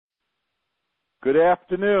Good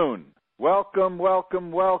afternoon. Welcome,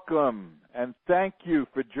 welcome, welcome, and thank you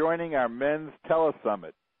for joining our Men's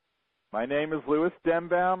Telesummit. My name is Louis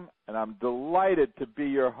Denbaum, and I'm delighted to be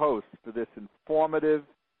your host for this informative,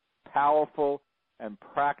 powerful, and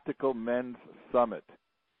practical Men's Summit.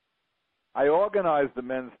 I organized the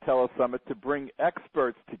Men's Telesummit to bring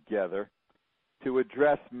experts together to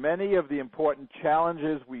address many of the important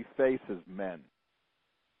challenges we face as men.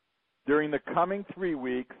 During the coming 3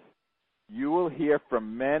 weeks, you will hear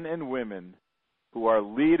from men and women who are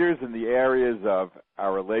leaders in the areas of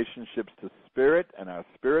our relationships to spirit and our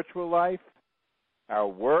spiritual life, our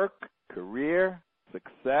work, career,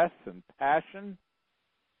 success, and passion,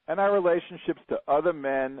 and our relationships to other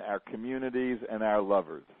men, our communities, and our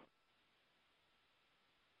lovers.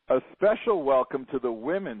 A special welcome to the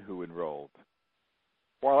women who enrolled.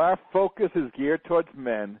 While our focus is geared towards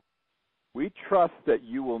men, we trust that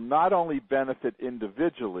you will not only benefit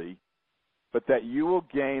individually, but that you will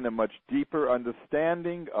gain a much deeper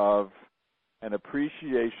understanding of and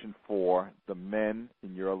appreciation for the men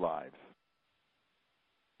in your lives.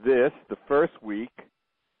 This, the first week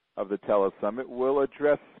of the Telesummit, will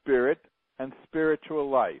address spirit and spiritual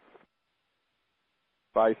life.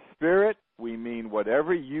 By spirit, we mean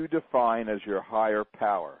whatever you define as your higher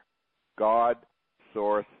power, God,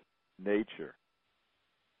 source, nature.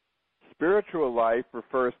 Spiritual life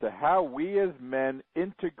refers to how we as men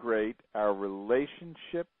integrate our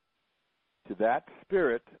relationship to that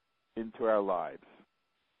spirit into our lives.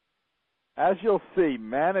 As you'll see,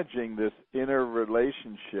 managing this inner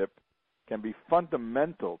relationship can be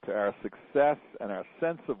fundamental to our success and our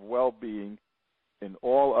sense of well-being in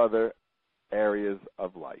all other areas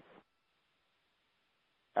of life.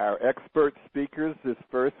 Our expert speakers this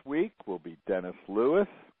first week will be Dennis Lewis,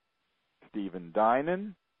 Stephen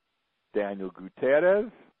Dinan, Daniel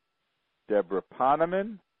Gutierrez, Deborah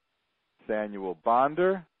Poneman, Samuel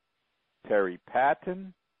Bonder, Terry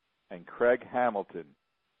Patton, and Craig Hamilton,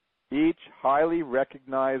 each highly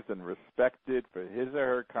recognized and respected for his or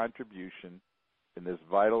her contribution in this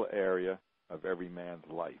vital area of every man's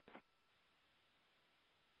life.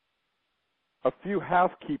 A few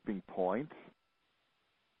housekeeping points.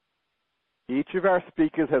 Each of our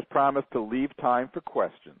speakers has promised to leave time for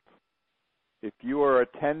questions. If you are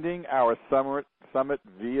attending our summit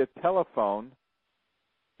via telephone,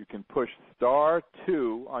 you can push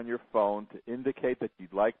 *2 on your phone to indicate that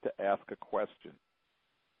you'd like to ask a question.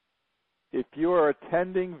 If you are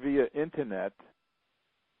attending via Internet,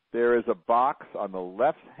 there is a box on the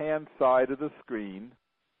left-hand side of the screen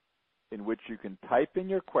in which you can type in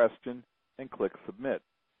your question and click Submit.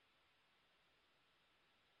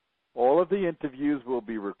 All of the interviews will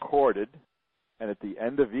be recorded, and at the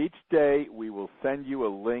end of each day, we will send you a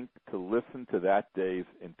link to listen to that day's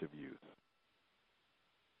interviews.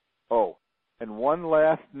 Oh, and one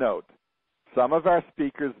last note. Some of our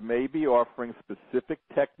speakers may be offering specific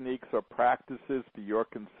techniques or practices for your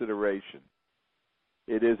consideration.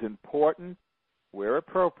 It is important, where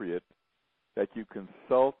appropriate, that you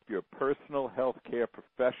consult your personal health care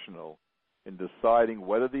professional in deciding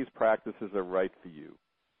whether these practices are right for you.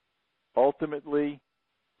 Ultimately,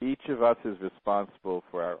 each of us is responsible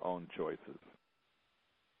for our own choices.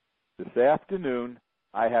 This afternoon,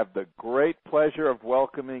 I have the great pleasure of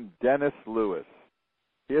welcoming Dennis Lewis.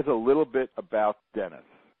 Here's a little bit about Dennis.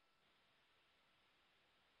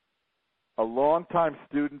 A longtime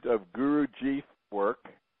student of Guruji work,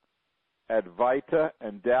 Advaita,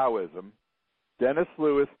 and Taoism, Dennis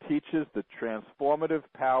Lewis teaches the transformative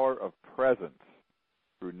power of presence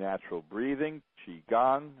through natural breathing,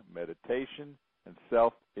 qigong, meditation, and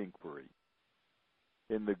self-inquiry.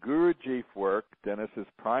 In the Guruji work, Dennis's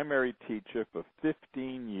primary teacher for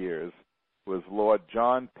 15 years was Lord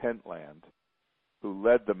John Pentland, who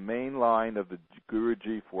led the main line of the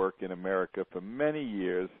Guruji work in America for many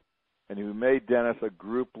years and who made Dennis a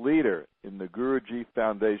group leader in the Guruji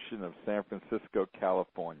Foundation of San Francisco,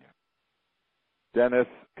 California. Dennis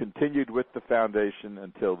continued with the foundation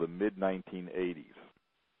until the mid-1980s.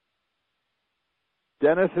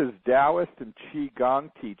 Dennis's Taoist and Qigong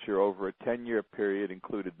teacher over a 10-year period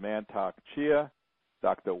included Mantak Chia,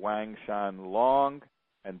 Dr. Wang Shan Long,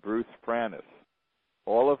 and Bruce Franis,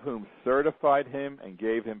 all of whom certified him and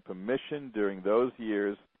gave him permission during those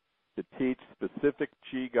years to teach specific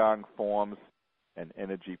Qigong forms and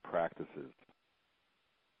energy practices.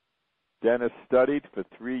 Dennis studied for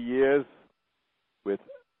 3 years with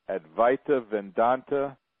Advaita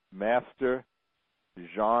Vedanta master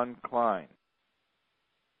Jean Klein.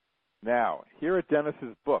 Now, here are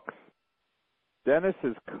Dennis's books. Dennis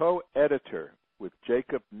is co-editor with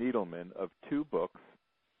Jacob Needleman of 2 books,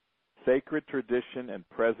 Sacred Tradition and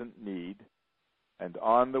Present Need, and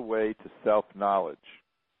on the way to self-knowledge.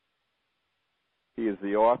 He is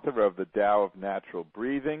the author of The Tao of Natural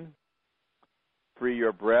Breathing, Free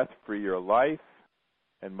Your Breath, Free Your Life,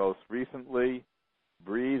 and most recently,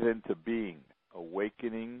 Breathe into Being,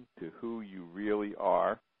 Awakening to Who You Really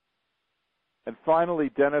Are. And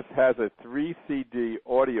finally, Dennis has a 3-CD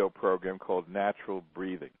audio program called Natural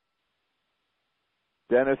Breathing.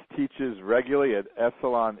 Dennis teaches regularly at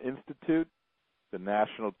Esalen Institute, the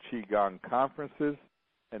National Qigong Conferences,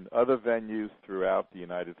 and other venues throughout the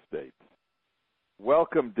United States.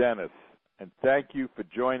 Welcome, Dennis, and thank you for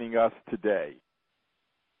joining us today.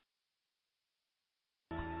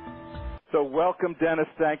 So welcome, Dennis.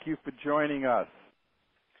 Thank you for joining us.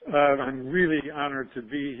 I'm really honored to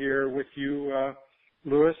be here with you,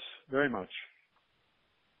 Louis, very much.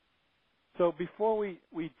 So before we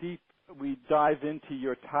dive into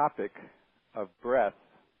your topic of breath,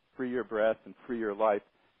 free your breath and free your life,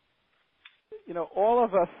 you know, all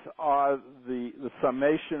of us are the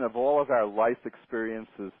summation of all of our life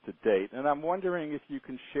experiences to date. And I'm wondering if you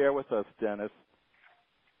can share with us, Dennis,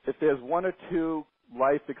 if there's one or two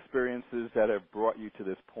life experiences that have brought you to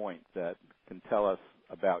this point that can tell us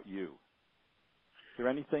about you. Is there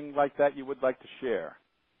anything like that you would like to share?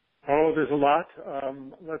 Oh, there's a lot.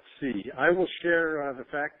 Let's see. I will share the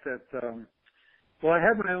fact that, I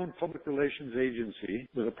had my own public relations agency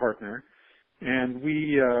with a partner, and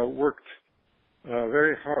we worked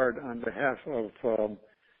very hard on behalf of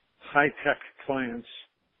high-tech clients.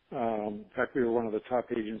 In fact, we were one of the top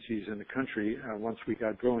agencies in the country once we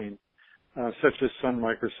got going, such as Sun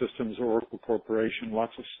Microsystems, Oracle Corporation,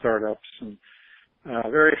 lots of startups, and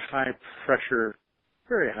very high pressure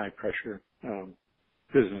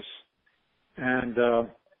business. And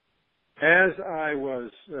as I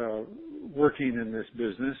was working in this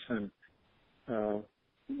business and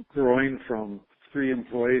growing from 3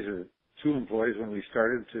 employees or 2 employees when we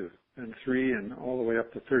started and 3 and all the way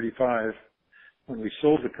up to 35 when we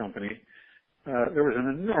sold the company, there was an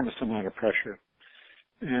enormous amount of pressure.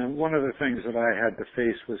 And one of the things that I had to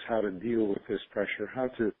face was how to deal with this pressure, how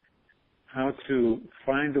to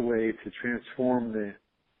find a way to transform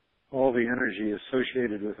all the energy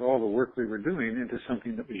associated with all the work we were doing into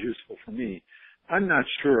something that was useful for me. I'm not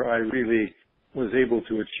sure I really was able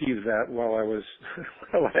to achieve that while I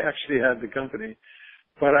actually had the company.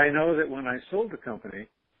 But I know that when I sold the company,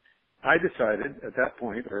 I decided at that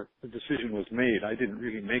point, or the decision was made, I didn't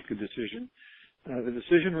really make the decision. The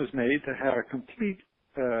decision was made to have a complete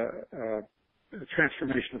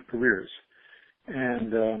transformation of careers.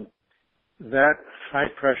 And that high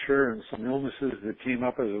pressure and some illnesses that came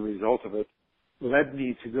up as a result of it led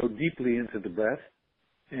me to go deeply into the breath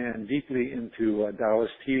and deeply into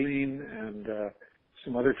Taoist healing and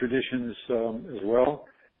some other traditions as well,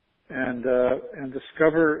 and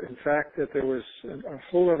discover, in fact, that there was a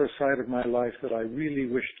whole other side of my life that I really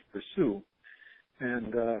wished to pursue,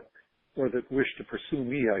 and or that wished to pursue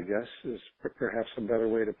me, I guess, is perhaps a better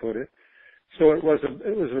way to put it. So it was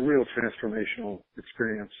a real transformational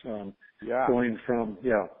experience. Going from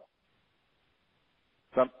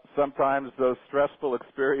Sometimes those stressful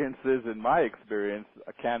experiences, in my experience,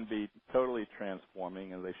 can be totally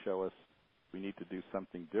transforming, and they show us we need to do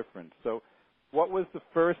something different. So, what was the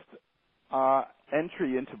first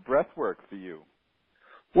entry into breath work for you?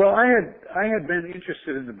 Well, I had been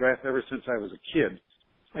interested in the breath ever since I was a kid.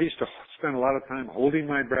 I used to spend a lot of time holding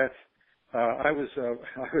my breath. I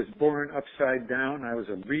was born upside down. I was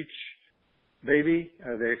a breech baby.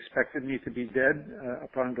 They expected me to be dead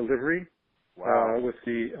upon delivery. Wow. With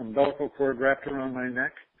the umbilical cord wrapped around my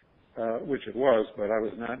neck, which it was, but I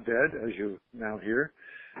was not dead, as you now hear.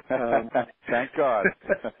 Thank God.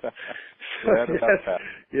 Glad about that.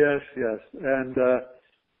 Yes. And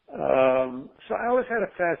so I always had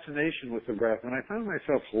a fascination with the breath, and I found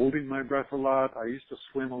myself holding my breath a lot. I used to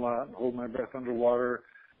swim a lot and hold my breath underwater,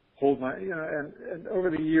 and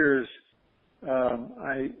over the years,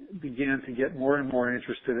 I began to get more and more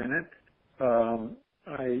interested in it.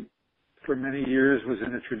 I, for many years, was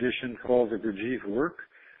in a tradition called the Gurdjieff work,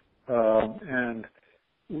 and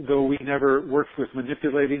though we never worked with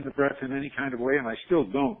manipulating the breath in any kind of way, and I still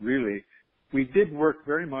don't really, we did work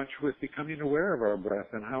very much with becoming aware of our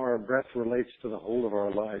breath and how our breath relates to the whole of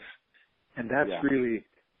our life. And that's really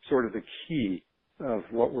sort of the key of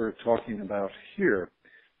what we're talking about here.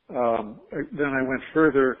 Then I went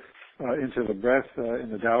further into the breath in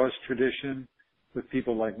the Taoist tradition with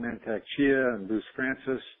people like Mantak Chia and Bruce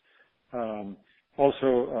Francis.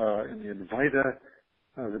 Also in the Advaita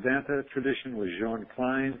Vedanta tradition with Jean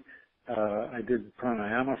Klein. I did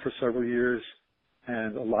pranayama for several years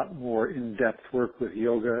and a lot more in-depth work with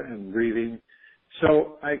yoga and breathing.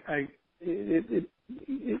 So I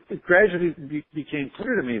it gradually became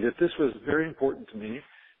clear to me that this was very important to me,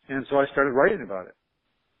 and so I started writing about it.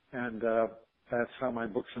 And that's how my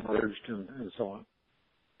books emerged and so on.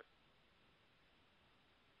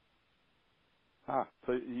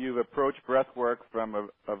 So you've approached breath work from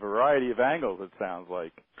a variety of angles, it sounds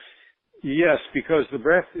like. Yes, because the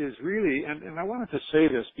breath is really, and I wanted to say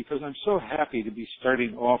this because I'm so happy to be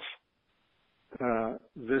starting off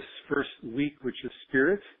this first week, which is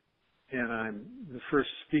Spirit, and I'm the first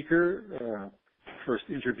speaker, first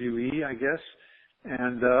interviewee, I guess,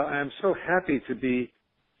 and I'm so happy to be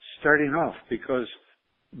starting off because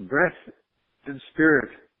breath and spirit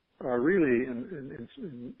are really,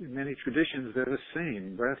 in many traditions, they're the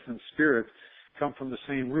same. Breath and spirit come from the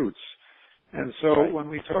same roots. And so when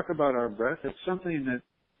we talk about our breath, it's something that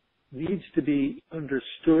needs to be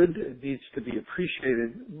understood, it needs to be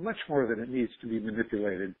appreciated much more than it needs to be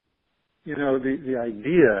manipulated. You know, the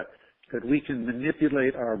idea that we can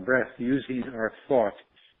manipulate our breath using our thought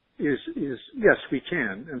is yes, we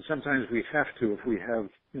can, and sometimes we have to if we have,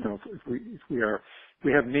 you know, if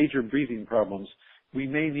we have major breathing problems, we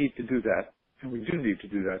may need to do that, and we do need to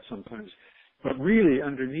do that sometimes. But really,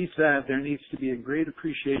 underneath that, there needs to be a great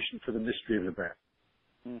appreciation for the mystery of the breath.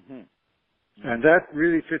 Mm-hmm. And that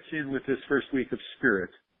really fits in with this first week of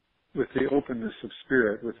Spirit, with the openness of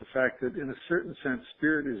Spirit, with the fact that in a certain sense,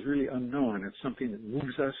 Spirit is really unknown. It's something that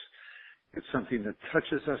moves us. It's something that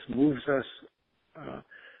touches us, moves us.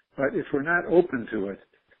 But if we're not open to it,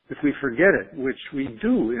 if we forget it, which we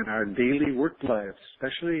do in our daily work lives,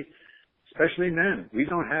 especially men, we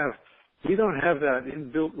don't have that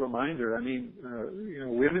inbuilt reminder. I mean, you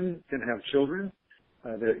know, women can have children.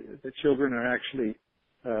 The children are actually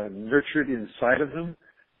nurtured inside of them.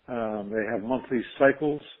 They have monthly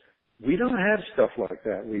cycles. We don't have stuff like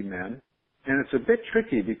that, we men. And it's a bit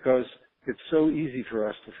tricky because it's so easy for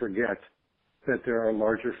us to forget that there are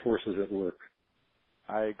larger forces at work.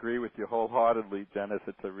 I agree with you wholeheartedly, Dennis.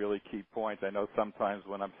 It's a really key point. I know sometimes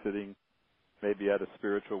when I'm sitting maybe at a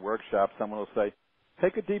spiritual workshop, someone will say,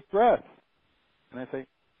 take a deep breath. And I say,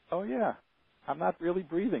 oh, yeah, I'm not really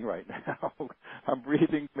breathing right now. I'm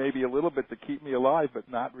breathing maybe a little bit to keep me alive, but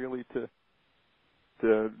not really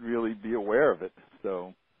to really be aware of it.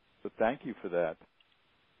 So thank you for that.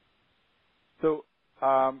 So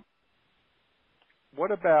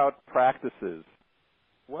what about practices?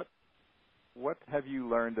 What have you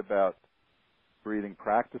learned about breathing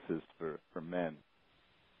practices for men?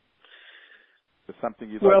 Is something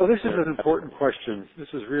you'd Well, like to this is an important question. This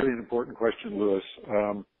is really an important question, Louis.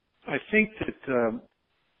 I think that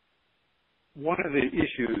one of the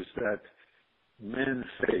issues that men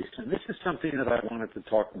face, and this is something that I wanted to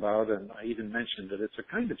talk about, and I even mentioned that it's a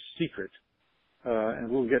kind of secret, and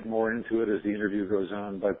we'll get more into it as the interview goes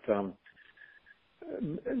on, but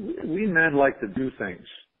we men like to do things.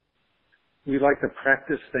 We like to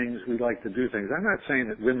practice things. We like to do things. I'm not saying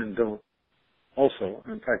that women don't also.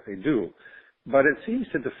 In fact, they do. But it seems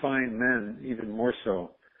to define men even more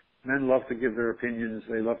so. Men love to give their opinions.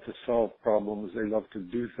 They love to solve problems. They love to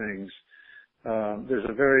do things. There's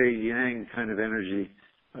a very yang kind of energy,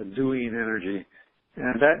 a doing energy.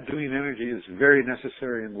 And that doing energy is very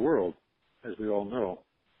necessary in the world, as we all know.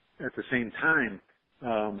 At the same time,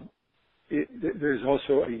 there's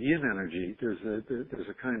also a yin energy. There's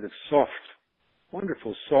a kind of soft,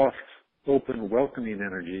 wonderful, soft, open, welcoming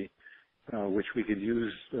energy, which we could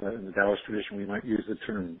use in the Taoist tradition. We might use the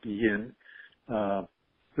term yin,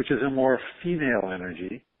 which is a more female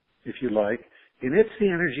energy, if you like. And it's the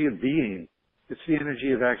energy of being. It's the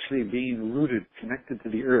energy of actually being rooted, connected to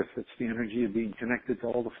the earth. It's the energy of being connected to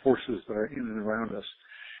all the forces that are in and around us.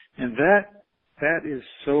 And that is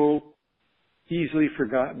so easily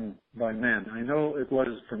forgotten by men. I know it was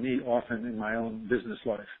for me often in my own business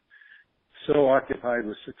life. So occupied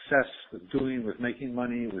with success, with doing, with making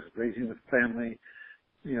money, with raising the family,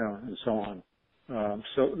 you know, and so on.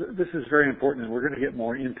 So this is very important, and we're going to get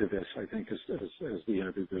more into this, I think, as the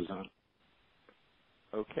interview goes on.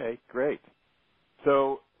 Okay, great.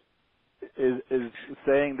 So, is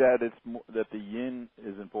saying that that the yin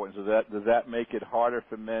is important? So does that make it harder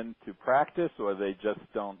for men to practice, or they just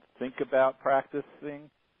don't think about practicing?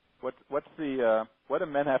 What do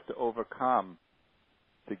men have to overcome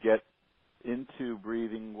to get into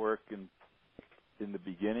breathing work in the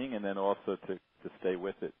beginning, and then also to stay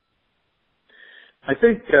with it? I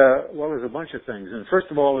think well, there's a bunch of things, and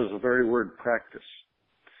first of all, there's the very word practice.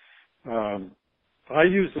 I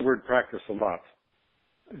use the word practice a lot.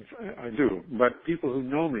 I do, but people who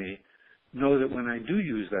know me know that when I do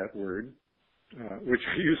use that word, which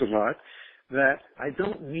I use a lot, that I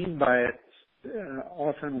don't mean by it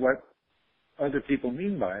often what other people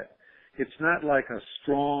mean by it. It's not like a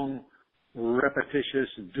strong, repetitious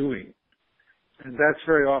doing. And that's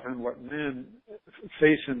very often what men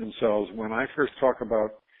face in themselves. When I first talk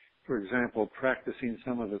about, for example, practicing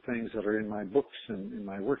some of the things that are in my books and in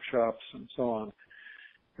my workshops and so on,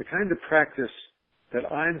 the kind of practice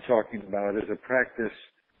that I'm talking about is a practice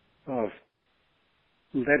of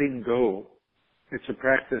letting go. It's a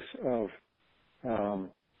practice of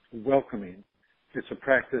welcoming. It's a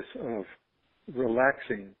practice of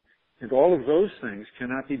relaxing. And all of those things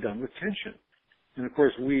cannot be done with tension. And of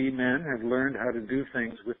course, we men have learned how to do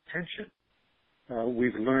things with tension.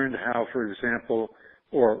 We've learned how, for example,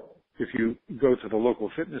 or if you go to the local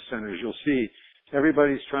fitness centers, you'll see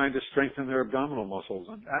everybody's trying to strengthen their abdominal muscles.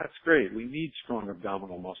 And that's great. We need strong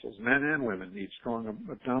abdominal muscles. Men and women need strong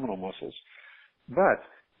abdominal muscles. But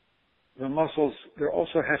the muscles, there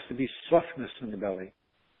also has to be softness in the belly,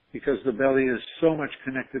 because the belly is so much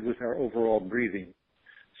connected with our overall breathing.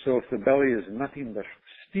 So if the belly is nothing but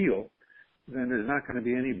steel, then there's not going to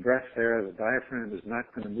be any breath there. The diaphragm is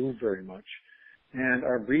not going to move very much. And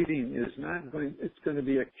our breathing is not going, it's going to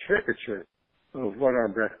be a caricature of what our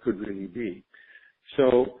breath could really be.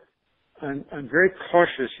 So I'm very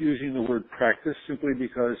cautious using the word practice simply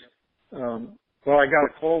because, well, I got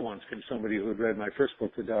a call once from somebody who had read my first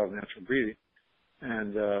book, The Tao of Natural Breathing.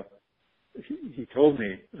 And he told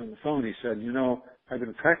me on the phone, he said, you know, I've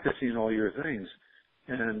been practicing all your things,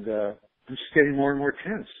 and I'm just getting more and more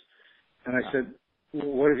tense. And I said,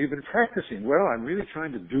 well, what have you been practicing? Well, I'm really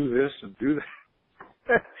trying to do this and do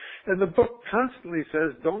that. And the book constantly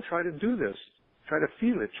says, don't try to do this. Try to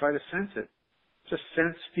feel it. Try to sense it. Just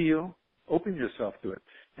sense, feel, open yourself to it.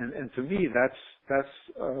 And to me, that's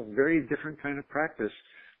a very different kind of practice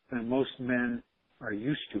than most men are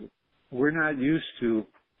used to. We're not used to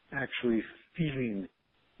actually feeling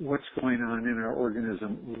what's going on in our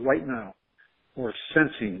organism right now, or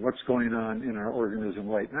sensing what's going on in our organism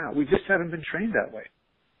right now. We just haven't been trained that way.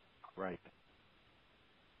 Right.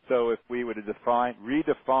 So if we were to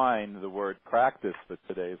redefine the word practice for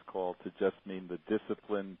today's call to just mean the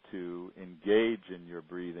discipline to engage in your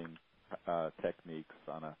breathing techniques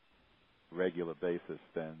on a regular basis,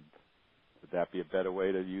 then would that be a better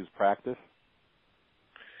way to use practice?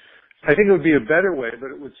 I think it would be a better way,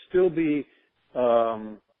 but it would still be,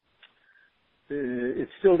 it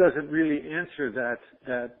still doesn't really answer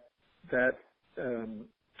that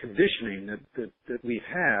conditioning that we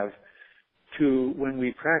have to when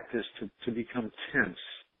we practice to become tense.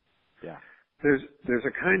 Yeah. There's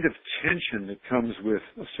a kind of tension that comes with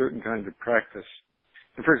a certain kind of practice.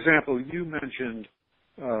 And for example, you mentioned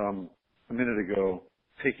a minute ago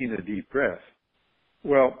taking a deep breath.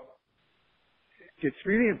 Well, it's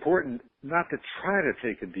really important not to try to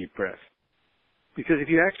take a deep breath, because if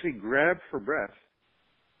you actually grab for breath,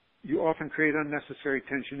 you often create unnecessary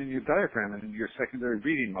tension in your diaphragm and in your secondary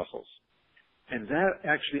breathing muscles. And that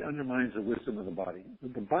actually undermines the wisdom of the body.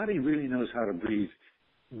 The body really knows how to breathe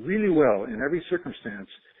really well in every circumstance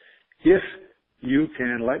if you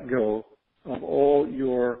can let go of all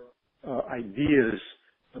your ideas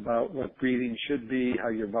about what breathing should be, how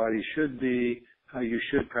your body should be, how you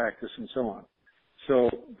should practice, and so on. So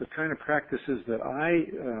the kind of practices that I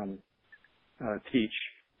teach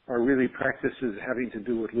are really practices having to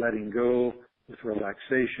do with letting go, with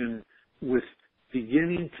relaxation, with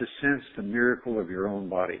beginning to sense the miracle of your own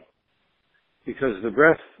body. Because the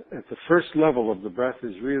breath, at the first level of the breath,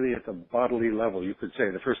 is really at the bodily level, you could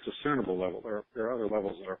say, the first discernible level. There are other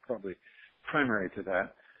levels that are probably primary to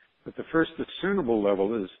that. But the first discernible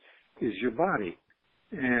level is your body.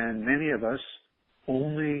 And many of us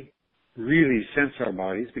only really sense our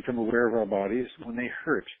bodies, become aware of our bodies when they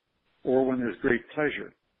hurt or when there's great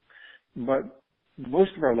pleasure. But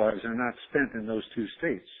most of our lives are not spent in those two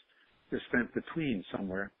states. They're spent between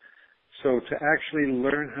somewhere. So to actually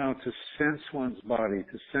learn how to sense one's body,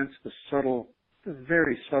 to sense the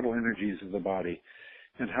very subtle energies of the body,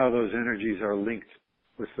 and how those energies are linked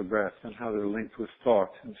with the breath, and how they're linked with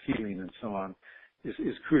thought and feeling and so on,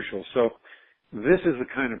 is crucial. So this is the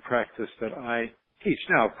kind of practice that I teach.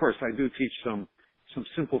 Now, of course, I do teach some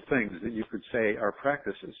simple things that you could say are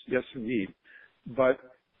practices. Yes, indeed. But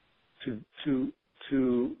to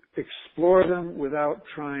explore them without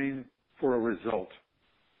trying for a result,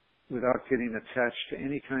 without getting attached to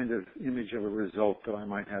any kind of image of a result that I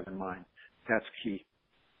might have in mind. That's key.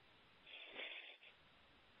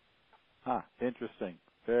 Interesting.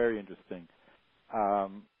 Very interesting. I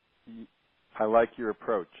like your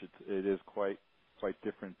approach. It is quite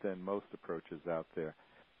different than most approaches out there.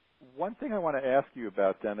 One thing I want to ask you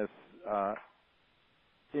about, Dennis,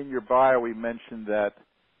 in your bio we mentioned that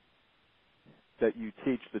you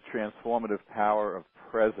teach the transformative power of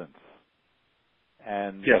presence.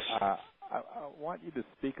 And Yes. I want you to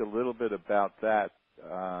speak a little bit about that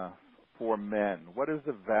for men. What is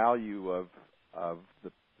the value of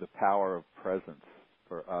the power of presence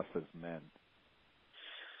for us as men?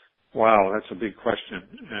 Wow, that's a big question,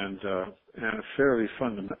 and a very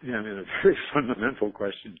fundamental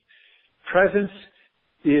question. Presence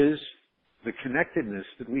is the connectedness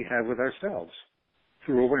that we have with ourselves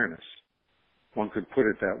through awareness. One could put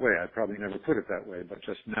it that way. I probably never put it that way, but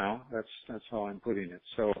just now, that's how I'm putting it.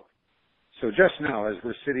 So just now, as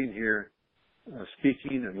we're sitting here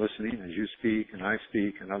speaking and listening, as you speak and I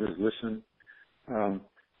speak and others listen,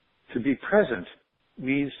 to be present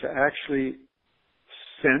means to actually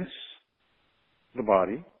sense the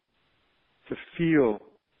body, to feel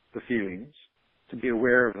the feelings, to be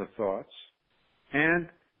aware of the thoughts, and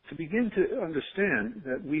to begin to understand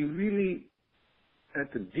that we really,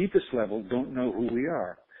 at the deepest level, don't know who we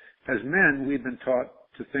are. As men, we've been taught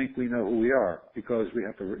to think we know who we are because we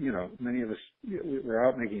have to, many of us, we're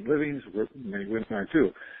out making livings, many women are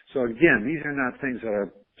too. So again, these are not things that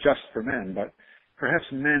are just for men, but perhaps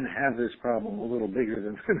men have this problem a little bigger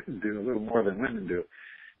than women do, a little more than women do,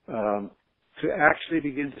 to actually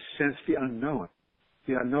begin to sense the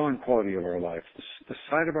unknown quality of our life, the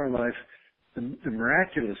side of our life, the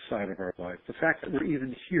miraculous side of our life, the fact that we're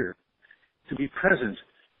even here. To be present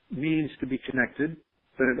means to be connected,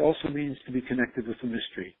 but it also means to be connected with the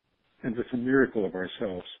mystery and with the miracle of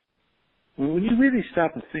ourselves. When you really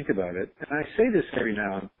stop and think about it, and I say this every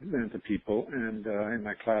now and then to people, and in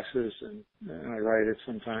my classes, and I write it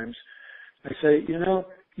sometimes, I say,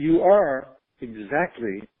 you are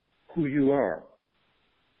exactly who you are,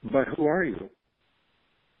 but who are you?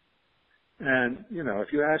 And, if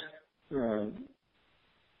you ask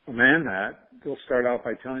a man that, they'll start out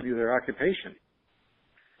by telling you their occupation.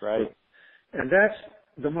 Right. And that's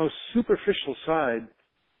the most superficial side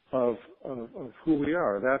of who we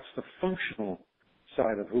are. That's the functional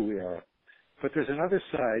side of who we are. But there's another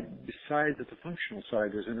side, besides the functional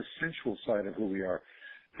side, there's an essential side of who we are.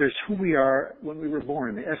 There's who we are when we were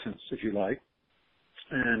born, the essence, if you like.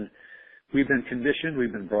 And we've been conditioned,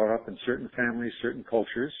 we've been brought up in certain families, certain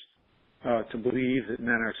cultures, to believe that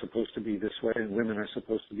men are supposed to be this way and women are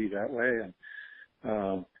supposed to be that way,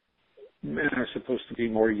 and men are supposed to be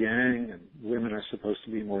more yang and women are supposed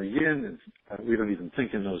to be more yin, and we don't even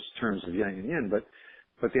think in those terms of yang and yin, but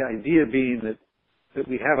the idea being that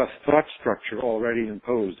we have a thought structure already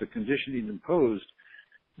imposed, a conditioning imposed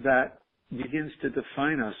that begins to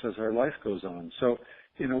define us as our life goes on. So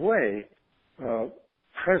in a way,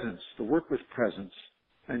 presence, the work with presence,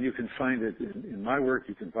 and you can find it in my work,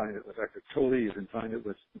 you can find it with Eckhart Tolle, you can find it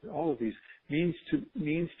with all of these, means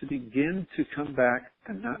to begin to come back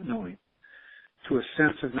to not knowing, to a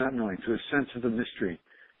sense of not knowing, to a sense of the mystery,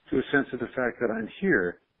 to a sense of the fact that I'm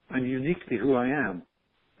here, I'm uniquely who I am,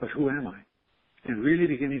 but who am I? And really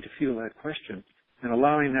beginning to feel that question and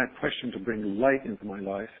allowing that question to bring light into my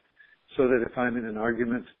life so that if I'm in an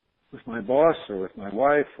argument with my boss or with my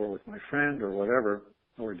wife or with my friend or whatever,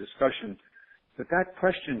 or a discussion, that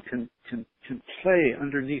question can play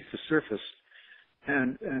underneath the surface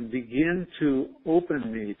and begin to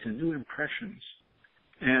open me to new impressions.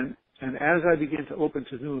 And as I begin to open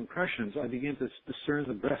to new impressions, I begin to discern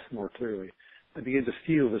the breath more clearly. I begin to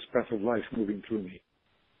feel this breath of life moving through me.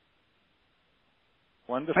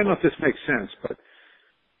 Wonderful. I don't know if this makes sense, but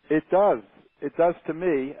it does. It does to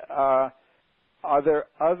me. Are there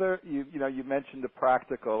other? You mentioned the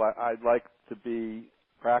practical. I'd like to be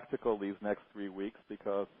practical these next 3 weeks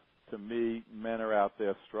because, to me, men are out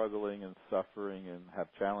there struggling and suffering and have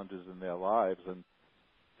challenges in their lives, and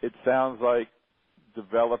it sounds like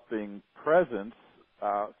developing presence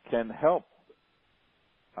can help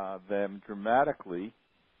them dramatically,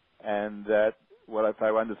 and that, if I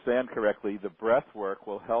understand correctly, the breath work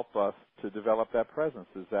will help us to develop that presence.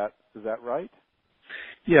 Is that right?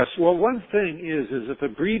 Yes. Well, one thing is that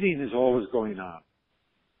the breathing is always going on.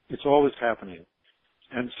 It's always happening.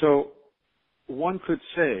 And so one could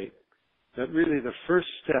say that really the first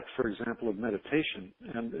step, for example, of meditation,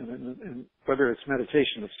 and whether it's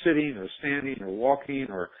meditation of sitting or standing or walking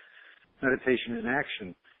or meditation in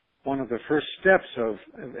action, one of the first steps of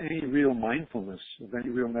any real mindfulness, of any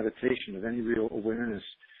real meditation, of any real awareness,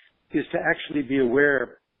 is to actually be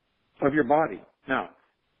aware of your body. Now,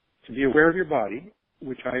 to be aware of your body,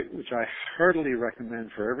 which I heartily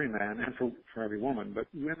recommend for every man and for every woman, but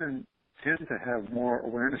women tend to have more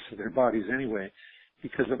awareness of their bodies anyway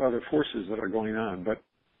because of other forces that are going on. But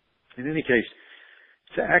in any case,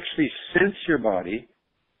 to actually sense your body,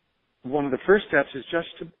 one of the first steps is just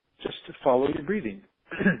to follow your breathing,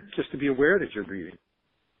 just to be aware that you're breathing.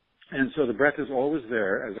 And so the breath is always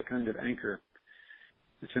there as a kind of anchor.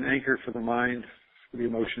 It's an anchor for the mind, for the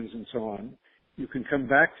emotions, and so on. You can come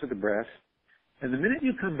back to the breath, and the minute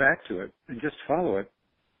you come back to it and just follow it,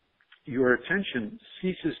 your attention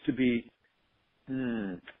ceases to be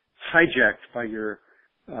hijacked by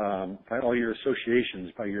by all your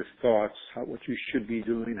associations, by your thoughts, what you should be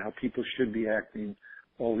doing, how people should be acting,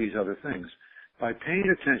 all these other things. By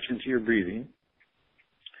paying attention to your breathing,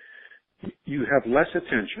 you have less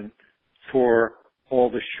attention for all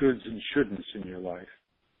the shoulds and shouldn'ts in your life.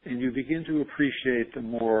 And you begin to appreciate the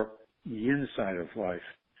more yin side of life,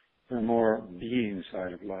 the more being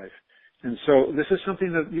side of life. And so this is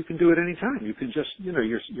something that you can do at any time. You can just,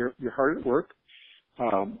 you're hard at work.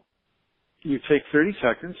 You take 30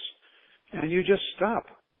 seconds and you just stop.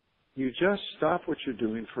 You just stop what you're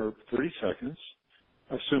doing for 30 seconds.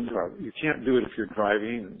 Assume you can't do it if you're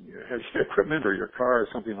driving and you have your equipment or your car or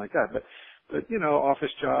something like that. But office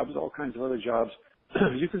jobs, all kinds of other jobs,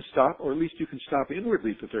 you can stop, or at least you can stop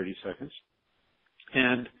inwardly for 30 seconds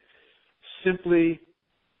and simply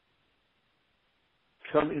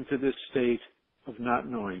come into this state of not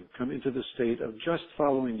knowing. Come into the state of just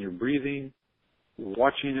following your breathing,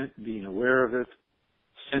 watching it, being aware of it,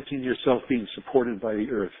 sensing yourself being supported by the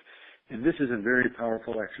earth. And this is a very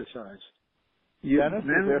powerful exercise. Dennis,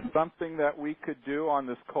 is there something that we could do on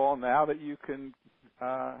this call now that you can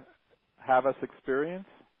have us experience?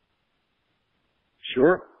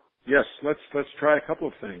 Sure. Yes. Let's try a couple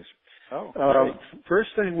of things. First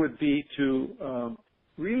thing would be to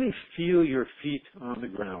really feel your feet on the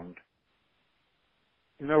ground.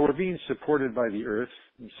 We're being supported by the earth,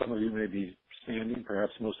 and some of you may be standing,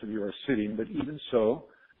 perhaps most of you are sitting, but even so,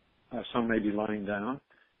 some may be lying down.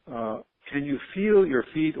 Can you feel your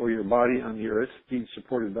feet or your body on the earth being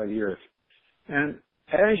supported by the earth? And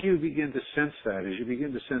as you begin to sense that, as you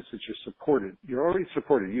begin to sense that you're supported, you're already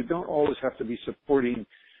supported. You don't always have to be supporting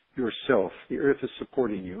yourself. The earth is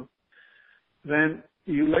supporting you. Then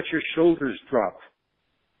you let your shoulders drop.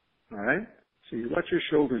 All right? So you let your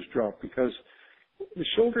shoulders drop, because the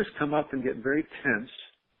shoulders come up and get very tense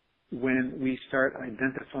when we start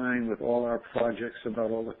identifying with all our projects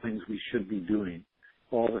about all the things we should be doing,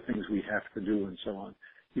 all the things we have to do, and so on.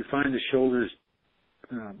 You find the shoulders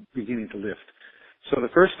beginning to lift. So the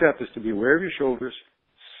first step is to be aware of your shoulders,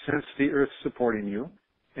 sense the earth supporting you,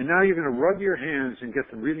 and now you're going to rub your hands and get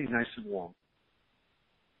them really nice and warm.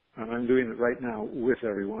 And I'm doing it right now with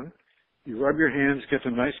everyone. You rub your hands, get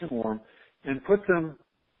them nice and warm, and put them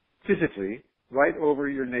physically right over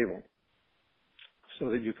your navel, so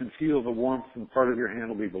that you can feel the warmth, and part of your hand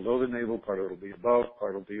will be below the navel, part of it will be above,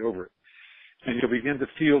 part will be over it. And you'll begin to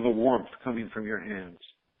feel the warmth coming from your hands.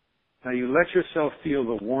 Now you let yourself feel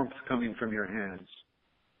the warmth coming from your hands,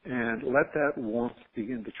 and let that warmth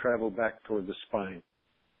begin to travel back toward the spine.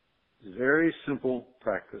 Very simple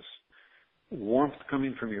practice. Warmth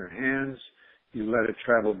coming from your hands, you let it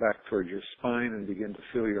travel back toward your spine and begin to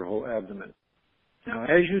fill your whole abdomen. Now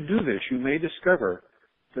as you do this, you may discover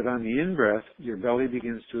that on the in-breath, your belly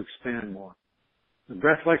begins to expand more. The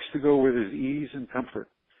breath likes to go where there's ease and comfort.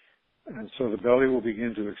 And so the belly will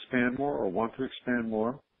begin to expand more, or want to expand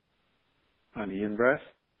more, on the in-breath.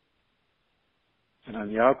 And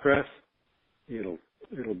on the out-breath, it'll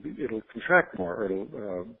contract more, or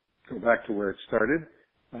it'll go back to where it started,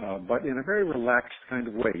 but in a very relaxed kind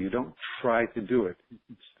of way. You don't try to do it.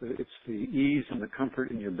 It's the ease and the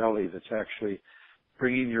comfort in your belly that's actually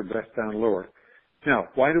bringing your breath down lower. Now,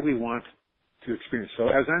 why do we want to experience? So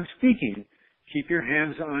as I'm speaking, keep your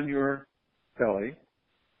hands on your belly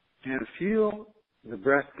and feel the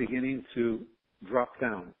breath beginning to drop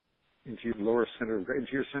down into your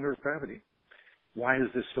into your center of gravity. Why is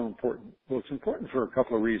this so important? Well, it's important for a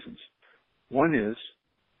couple of reasons. One is,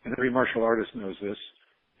 and every martial artist knows this,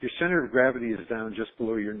 your center of gravity is down just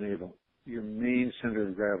below your navel, your main center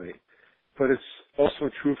of gravity. But it's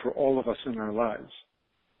also true for all of us in our lives.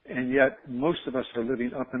 And yet, most of us are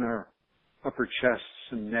living up in our upper chests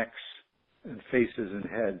and necks and faces and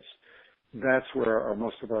heads. That's where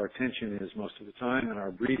most of our attention is most of the time, and our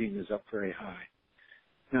breathing is up very high.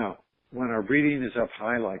 Now, when our breathing is up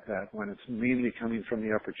high like that, when it's mainly coming from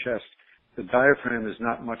the upper chest, the diaphragm is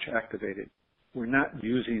not much activated. We're not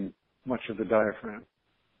using much of the diaphragm.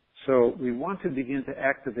 So we want to begin to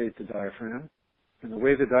activate the diaphragm, and the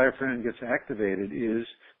way the diaphragm gets activated is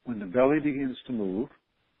when the belly begins to move,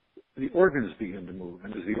 the organs begin to move.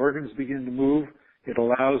 And as the organs begin to move, it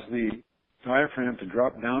allows the diaphragm to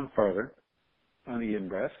drop down farther on the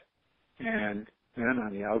in-breath, and then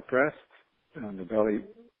on the out-breath, when the belly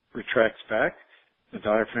retracts back, the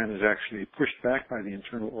diaphragm is actually pushed back by the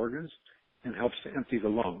internal organs and helps to empty the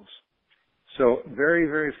lungs. So very,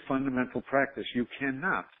 very fundamental practice. You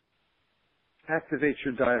cannot activates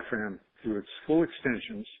your diaphragm through its full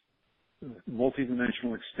extensions,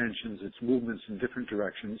 multidimensional extensions, its movements in different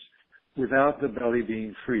directions, without the belly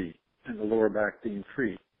being free and the lower back being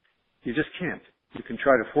free. You just can't. You can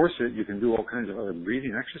try to force it. You can do all kinds of other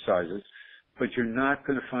breathing exercises, but you're not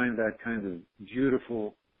going to find that kind of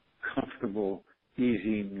beautiful, comfortable,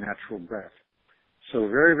 easy, natural breath. So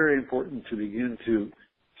very, very important to begin to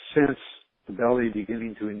sense the belly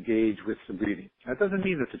beginning to engage with the breathing. That doesn't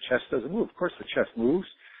mean that the chest doesn't move. Of course, the chest moves,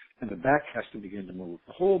 and the back has to begin to move.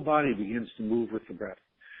 The whole body begins to move with the breath.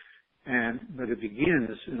 But it begins,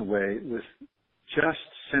 in a way, with just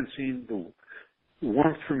sensing the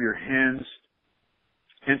warmth from your hands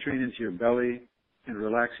entering into your belly and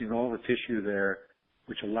relaxing all the tissue there,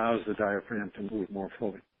 which allows the diaphragm to move more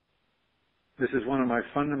fully. This is one of my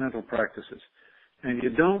fundamental practices. And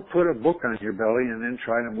you don't put a book on your belly and then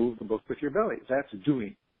try to move the book with your belly. That's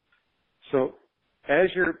doing. So as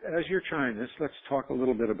you're trying this, let's talk a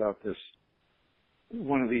little bit about this.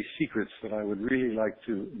 One of these secrets that I would really like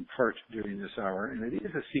to impart during this hour, and it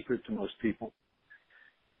is a secret to most people.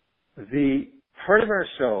 The part of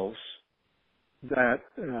ourselves that,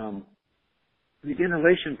 the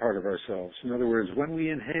inhalation part of ourselves, in other words, when we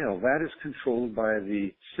inhale, that is controlled by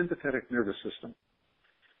the sympathetic nervous system.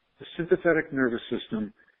 The sympathetic nervous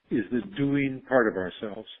system is the doing part of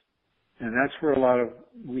ourselves. And that's where a lot of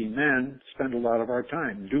we men spend a lot of our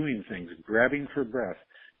time doing things, grabbing for breath,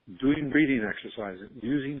 doing breathing exercises,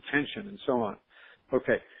 using tension, and so on.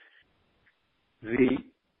 Okay. The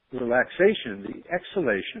relaxation, the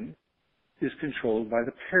exhalation, is controlled by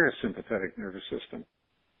the parasympathetic nervous system.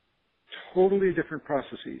 Totally different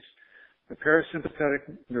processes. The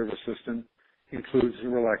parasympathetic nervous system includes the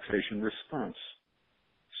relaxation response.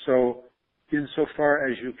 So, insofar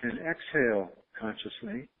as you can exhale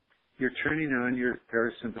consciously, you're turning on your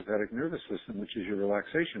parasympathetic nervous system, which is your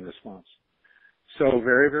relaxation response. So,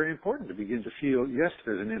 very, very important to begin to feel, yes,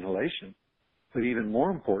 there's an inhalation, but even more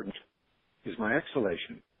important is my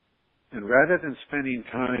exhalation. And rather than spending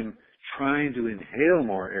time trying to inhale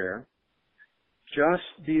more air,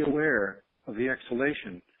 just be aware of the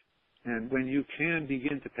exhalation. And when you can,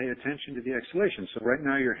 begin to pay attention to the exhalation. So right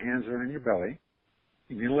now your hands are on your belly.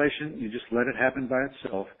 In inhalation, you just let it happen by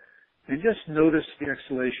itself. And just notice the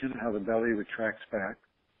exhalation, how the belly retracts back.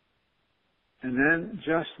 And then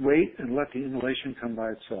just wait and let the inhalation come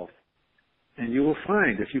by itself. And you will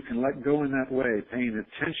find, if you can let go in that way, paying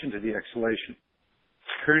attention to the exhalation,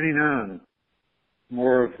 turning on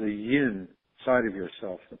more of the yin side of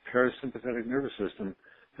yourself, the parasympathetic nervous system,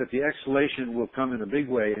 that the exhalation will come in a big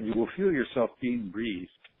way and you will feel yourself being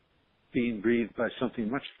breathed by something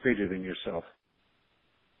much greater than yourself.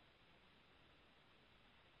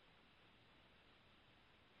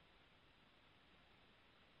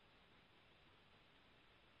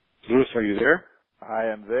 Louis, are you there? I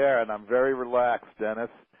am there, and I'm very relaxed, Dennis.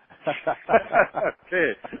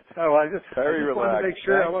 Okay. Oh, I just wanted to make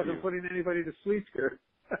sure I wasn't putting anybody to sleep here.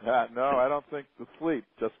 No, I don't think to sleep,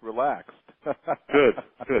 just relaxed.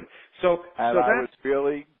 Good. So I was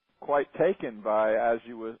really quite taken by, as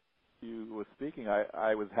you were speaking,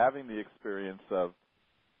 I was having the experience of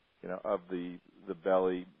the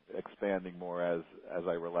belly expanding more as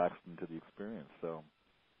I relaxed into the experience. So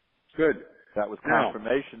good. That was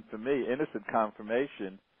confirmation for me, innocent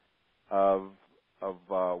confirmation of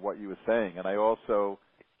what you were saying. And I also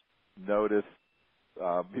noticed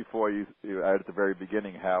before you at the very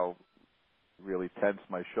beginning how really tense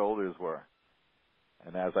my shoulders were.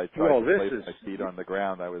 And as I tried to place my feet on the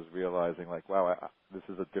ground, I was realizing, like, wow, this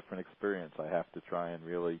is a different experience. I have to try and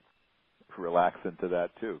really relax into that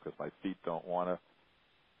too, because my feet don't want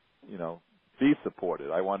to, be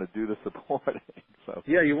supported. I want to do the supporting. So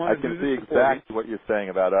yeah, you want I can see exactly what you're saying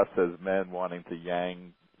about us as men wanting to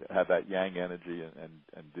have that yang energy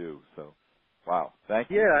and do. So, wow,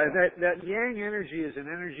 thank you. Yeah, that yang energy is an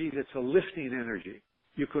energy that's a lifting energy.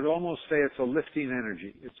 You could almost say it's a lifting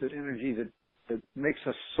energy. It's an energy that makes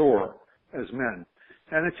us soar as men.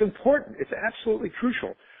 And it's important. It's absolutely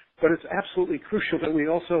crucial. But it's absolutely crucial that we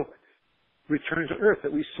also return to earth,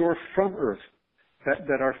 that we soar from earth,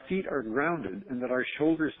 that our feet are grounded and that our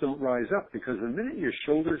shoulders don't rise up. Because the minute your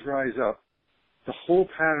shoulders rise up, the whole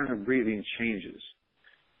pattern of breathing changes.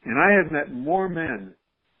 And I have met more men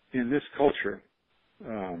in this culture,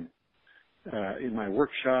 in my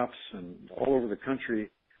workshops and all over the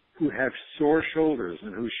country, who have sore shoulders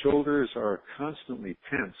and whose shoulders are constantly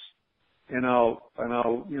tense. And I'll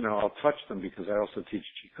touch them because I also teach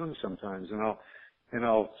Qigong sometimes, and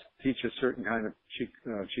I'll teach a certain kind of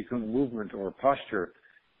Qigong movement or posture,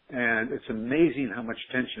 and it's amazing how much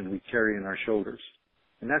tension we carry in our shoulders.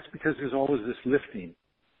 And that's because there's always this lifting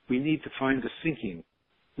we need to find the sinking.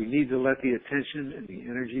 We need to let the attention and the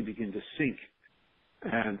energy begin to sink.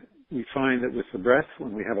 And we find that with the breath,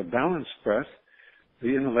 when we have a balanced breath, the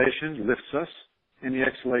inhalation lifts us and the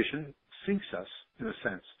exhalation sinks us, in a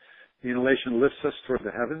sense. The inhalation lifts us toward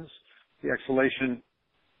the heavens. The exhalation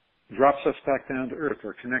drops us back down to earth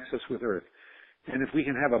or connects us with earth. And if we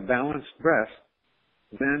can have a balanced breath,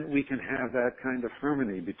 then we can have that kind of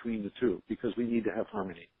harmony between the two, because we need to have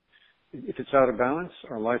harmony. If it's out of balance,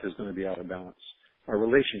 our life is going to be out of balance. Our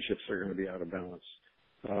relationships are going to be out of balance.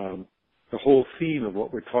 The whole theme of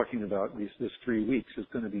what we're talking about this 3 weeks is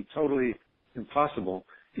going to be totally impossible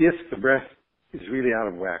if the breath is really out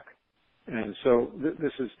of whack. And so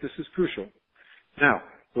this is crucial. Now,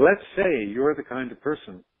 let's say you're the kind of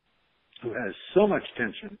person who has so much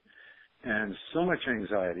tension and so much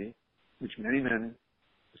anxiety, which many men,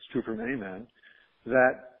 it's true for many men,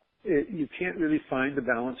 that you can't really find the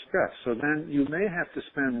balanced breath. So then you may have to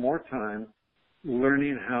spend more time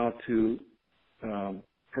learning how to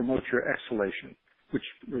promote your exhalation,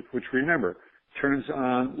 which remember, turns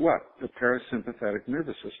on what? The parasympathetic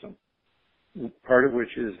nervous system, part of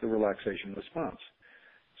which is the relaxation response.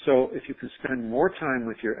 So if you can spend more time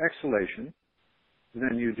with your exhalation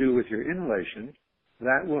than you do with your inhalation,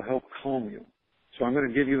 that will help calm you. So I'm going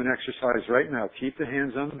to give you an exercise right now. Keep the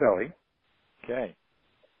hands on the belly. Okay.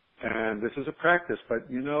 And this is a practice, but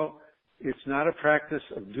you know, it's not a practice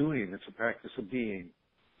of doing, it's a practice of being.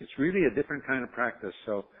 It's really a different kind of practice.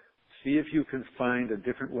 So see if you can find a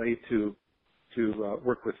different way to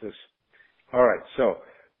work with this. All right. So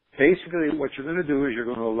basically what you're going to do is you're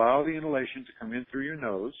going to allow the inhalation to come in through your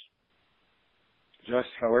nose, just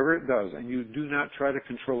however it does. And you do not try to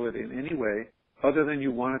control it in any way other than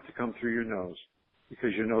you want it to come through your nose,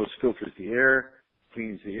 because your nose filters the air,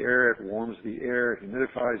 cleans the air, it warms the air, it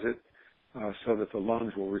humidifies it, so that the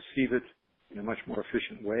lungs will receive it in a much more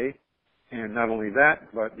efficient way. And not only that,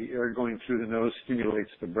 but the air going through the nose stimulates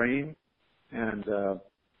the brain. And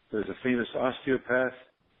there's a famous osteopath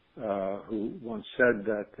who once said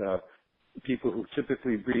that people who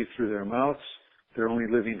typically breathe through their mouths, they're only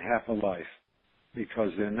living half a life, because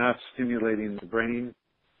they're not stimulating the brain,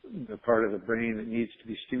 the part of the brain that needs to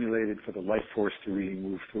be stimulated for the life force to really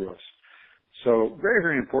move through us. So very,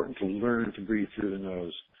 very important to learn to breathe through the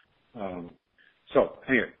nose. So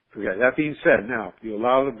anyway, that being said, now you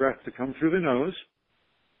allow the breath to come through the nose,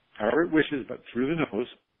 however it wishes, but through the nose.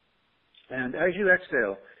 And as you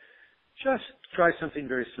exhale, just try something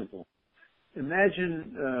very simple.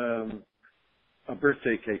 Imagine a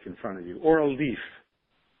birthday cake in front of you, or a leaf.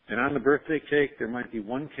 And on the birthday cake, there might be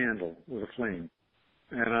one candle with a flame.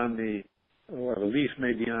 And on the leaf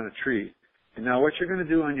may be on a tree. And now what you're going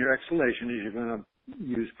to do on your exhalation is you're going to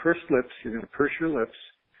use pursed lips. You're going to purse your lips.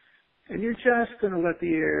 And you're just going to let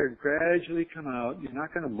the air gradually come out. You're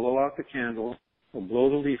not going to blow out the candle or blow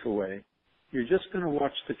the leaf away. You're just going to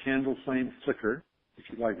watch the candle flame flicker, if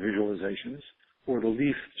you like visualizations, or the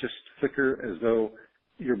leaf just flicker as though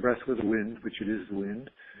your breath were the wind, which it is the wind,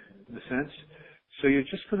 in a sense. So you're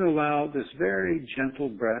just going to allow this very gentle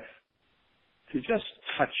breath to just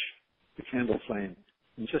touch the candle flame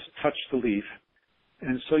and just touch the leaf.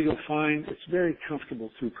 And so you'll find it's very comfortable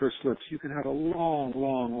through pursed lips. You can have a long,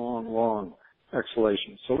 long, long, long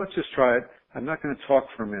exhalation. So let's just try it. I'm not going to talk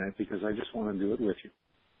for a minute because I just want to do it with you.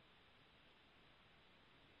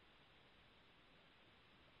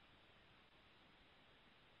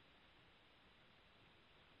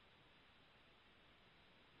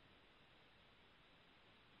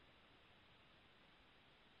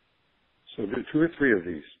 So do 2 or 3 of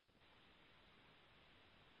these.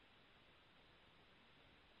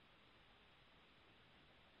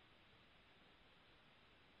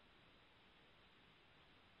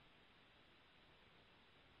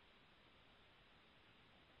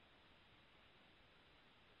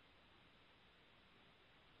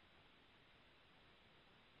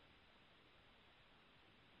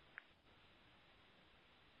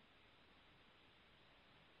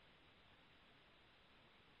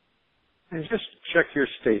 And just check your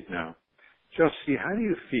state now. Just see, how do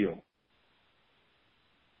you feel?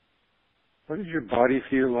 What does your body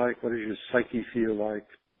feel like? What does your psyche feel like?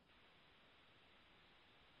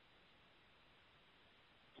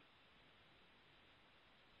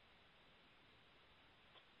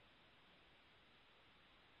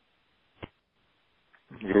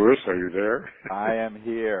 Louis, are you there? I am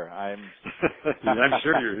here. I'm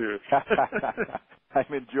sure you're here.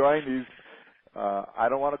 I'm enjoying these. I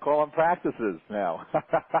don't want to call them practices now.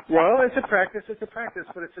 Well, it's a practice,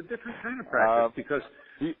 but it's a different kind of practice because...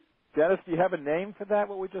 Dennis, do you have a name for that,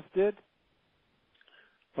 what we just did?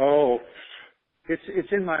 Oh,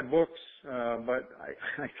 it's in my books. but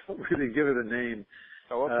I don't really give it a name.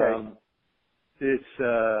 Oh, okay. It's,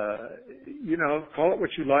 call it what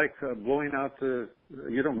you like, blowing out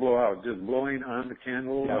you don't blow out, just blowing on the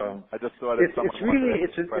candle. Yeah, I just thought it's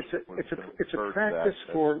a practice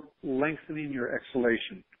for lengthening your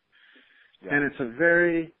exhalation. Yeah. And it's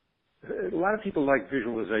a lot of people like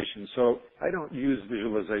visualization, so I don't use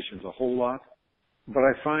visualizations a whole lot, but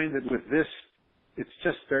I find that with this, it's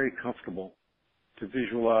just very comfortable to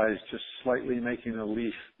visualize just slightly making a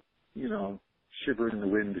leaf, shiver in the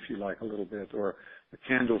wind, if you like, a little bit, or a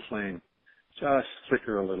candle flame just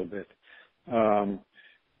flicker a little bit. And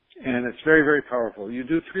it's very, very powerful. You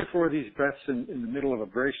do 3 or 4 of these breaths in the middle of a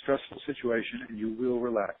very stressful situation, and you will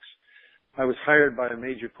relax. I was hired by a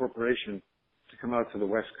major corporation to come out to the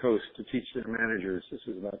West Coast to teach their managers, this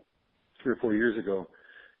was about 3 or 4 years ago,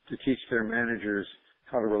 to teach their managers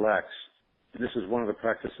how to relax. And this is one of the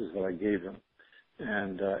practices that I gave them.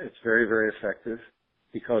 And it's very, very effective,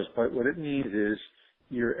 because what it means is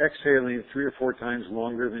you're exhaling 3 or 4 times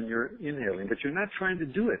longer than you're inhaling, but you're not trying to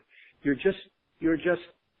do it. You're just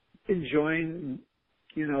enjoying,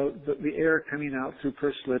 the air coming out through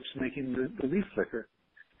pursed lips, making the leaf flicker.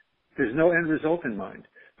 There's no end result in mind.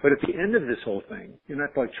 But at the end of this whole thing, you're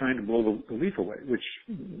not like trying to blow the leaf away, which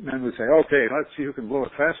men would say, okay, let's see who can blow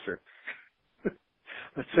it faster.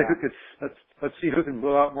 Let's see who can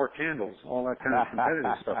blow out more candles, all that kind of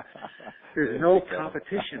competitive stuff. There's no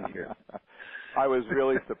competition here. I was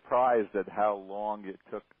really surprised at how long it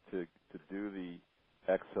took to do the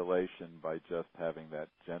exhalation by just having that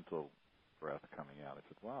gentle breath coming out. I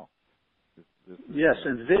said, wow. Yes,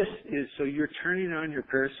 and this is, so you're turning on your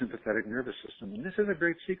parasympathetic nervous system, and this is a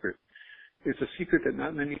great secret. It's a secret that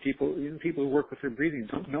not many people, even people who work with their breathing,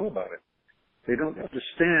 don't know about it. They don't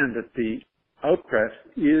understand that the out-breath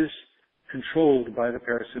is controlled by the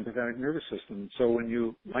parasympathetic nervous system. So when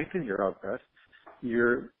you lengthen your out-breath,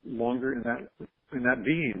 you're longer in that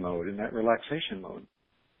being mode, in that relaxation mode.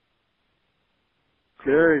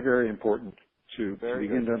 Very, very important to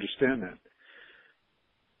begin to understand that.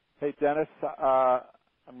 Hey, Dennis,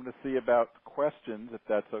 I'm going to see about questions, if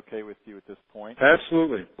that's okay with you at this point.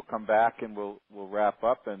 Absolutely. We'll come back and we'll wrap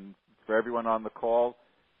up. And for everyone on the call,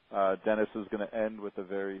 Dennis is going to end with a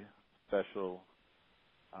very special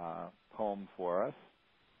poem for us.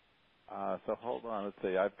 So hold on. Let's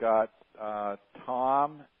see. I've got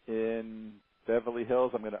Tom in Beverly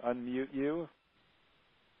Hills. I'm going to unmute you.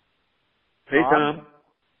 Hey, Tom.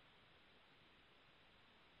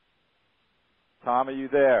 Tom, are you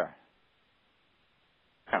there?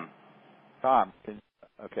 Tom.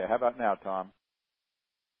 Okay, how about now, Tom?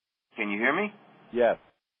 Can you hear me? Yes.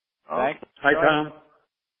 Oh. Thanks. Hi, Tom.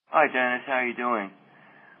 Hi, Dennis. How are you doing?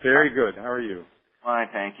 Very good. How are you? Fine,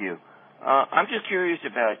 thank you. I'm just curious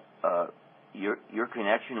about your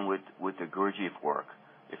connection with the Gurdjieff work,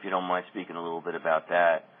 if you don't mind speaking a little bit about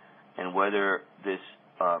that, and whether this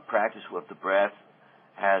practice with the breath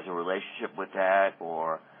has a relationship with that,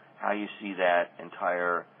 or how you see that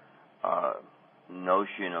entire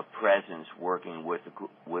notion of presence working with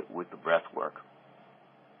the breath work.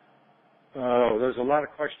 Oh, there's a lot of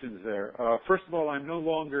questions there. First of all, I'm no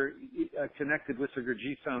longer connected with the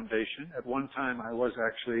Gurdjieff Foundation. At one time, I was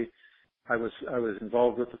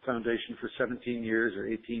involved with the foundation for 17 years or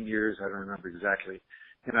 18 years. I don't remember exactly.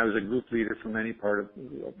 And I was a group leader for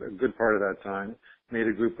a good part of that time. Made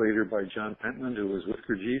a group leader by John Pentland, who was with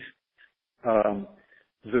Gurdjieff.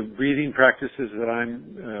 The breathing practices that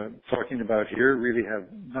I'm talking about here really have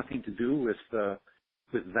nothing to do with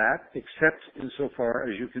that, except insofar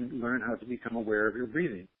as you can learn how to become aware of your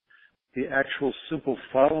breathing. The actual simple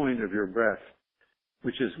following of your breath,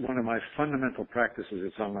 which is one of my fundamental practices.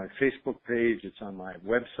 It's on my Facebook page, it's on my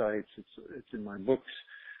websites, it's in my books.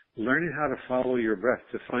 Learning how to follow your breath,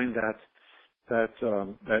 to find that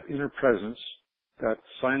inner presence, that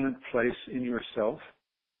silent place in yourself,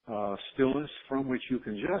 stillness from which you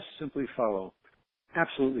can just simply follow.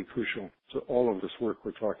 Absolutely crucial to all of this work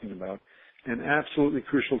we're talking about, and absolutely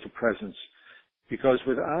crucial to presence, because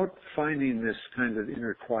without finding this kind of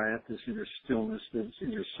inner quiet, this inner stillness, this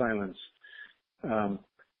inner silence,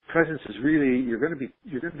 presence is really, you're going to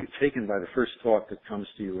be taken by the first thought that comes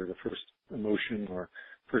to you, or the first emotion, or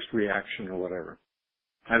first reaction, or whatever.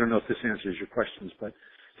 I don't know if this answers your questions, but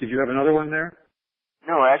did you have another one there?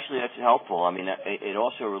 No, actually, that's helpful. I mean, it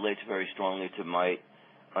also relates very strongly to my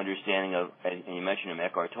understanding of, and you mentioned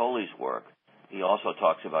Eckhart Tolle's work. He also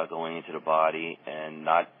talks about going into the body and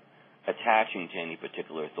not attaching to any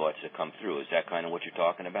particular thoughts that come through. Is that kind of what you're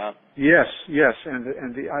talking about? Yes.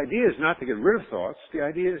 And the idea is not to get rid of thoughts. The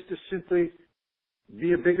idea is to simply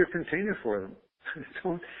be a bigger container for them.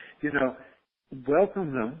 Don't,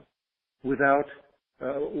 welcome them, without,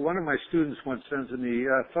 one of my students once said to me,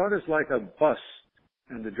 thought is like a bus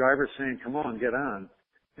and the driver's saying, come on, get on.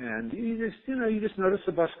 And you just notice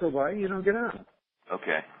the bus go by, you don't get on.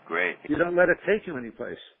 Okay, great. You don't let it take you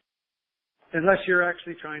anyplace. Unless you're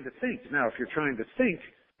actually trying to think. Now, if you're trying to think,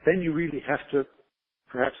 then you really have to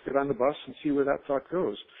perhaps get on the bus and see where that thought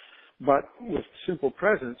goes. But with simple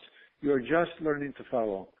presence, you're just learning to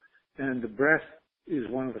follow. And the breath is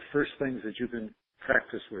one of the first things that you can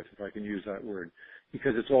practice with, if I can use that word,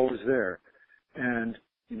 because it's always there. And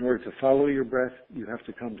in order to follow your breath, you have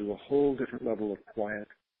to come to a whole different level of quiet,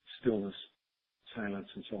 stillness, silence,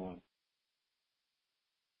 and so on.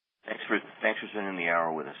 Thanks for spending the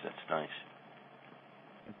hour with us. That's nice.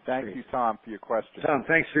 And thank you, Tom, for your question. Tom,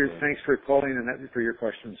 thanks for calling and for your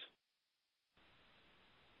questions.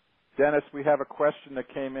 Dennis, we have a question that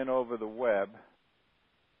came in over the web,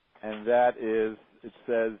 and that is, it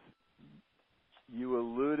says, you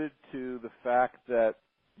alluded to the fact that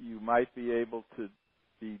you might be able to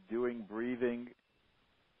be doing breathing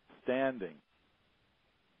standing.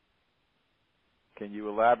 Can you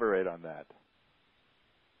elaborate on that?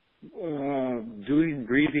 Doing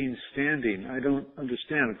breathing standing, I don't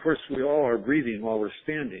understand. Of course, we all are breathing while we're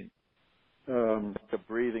standing. A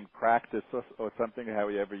breathing practice or something,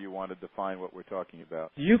 however you want to define what we're talking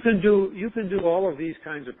about. You can do all of these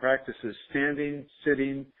kinds of practices: standing,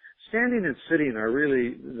 sitting. Standing and sitting are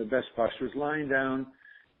really the best postures. Lying down,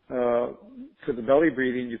 for the belly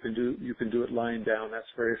breathing, you can do it lying down. That's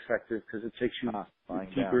very effective because it takes you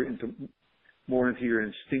deeper more into your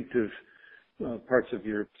instinctive parts of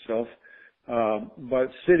yourself.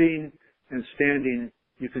 But sitting and standing,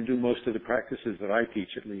 you can do most of the practices that I teach,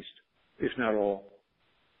 at least, if not all.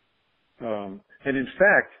 And in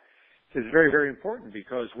fact, it's very, very important,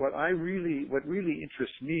 because what really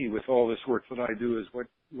interests me with all this work that I do is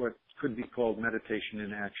what could be called meditation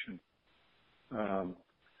in action.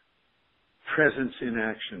 Presence in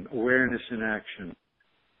action, awareness in action.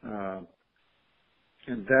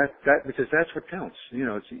 And that because that's what counts.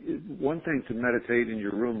 It's one thing to meditate in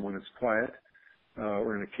your room when it's quiet,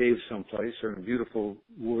 or in a cave someplace, or in beautiful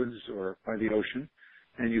woods, or by the ocean,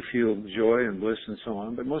 and you feel joy and bliss and so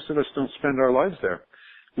on. But most of us don't spend our lives there.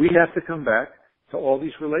 We have to come back to all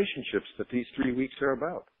these relationships that these 3 weeks are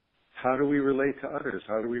about. How do we relate to others?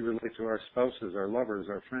 How do we relate to our spouses, our lovers,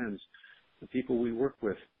 our friends, the people we work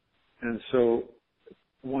with? And so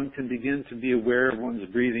one can begin to be aware of one's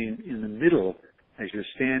breathing in the middle. As you're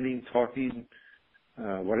standing, talking,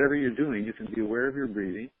 whatever you're doing, you can be aware of your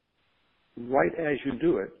breathing right as you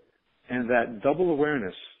do it. And that double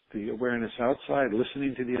awareness, the awareness outside,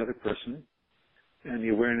 listening to the other person, and the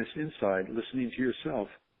awareness inside, listening to yourself,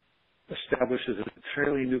 establishes a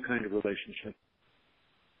fairly new kind of relationship.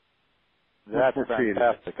 That's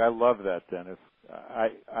fantastic. I love that, Dennis.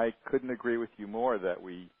 I couldn't agree with you more that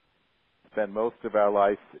we spend most of our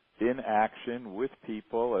life in action with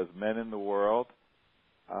people as men in the world,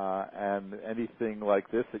 and anything like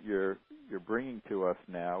this that you're bringing to us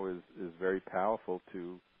now is very powerful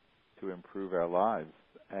to improve our lives.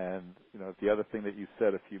 And the other thing that you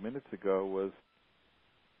said a few minutes ago was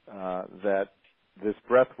that this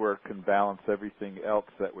breath work can balance everything else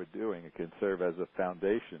that we're doing. It can serve as a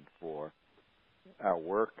foundation for our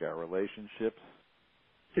work, our relationships.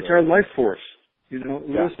 It's our life force. Louis,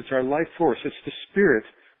 Yeah. It's our life force. It's the spirit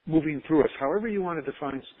moving through us. However you want to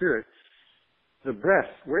define spirit, the breath,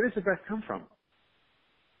 where does the breath come from?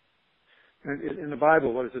 And in the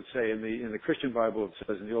Bible, what does it say? In the Christian Bible, it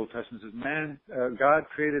says in the Old Testament, it says, God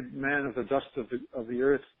created man of the dust of the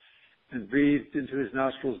earth and breathed into his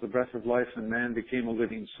nostrils the breath of life, and man became a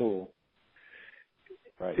living soul.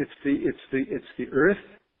 Right. It's the earth,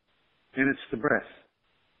 and it's the breath,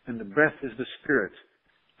 and the breath is the spirit.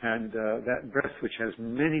 And that breath, which has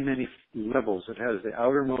many, many levels, it has the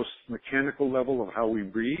outermost mechanical level of how we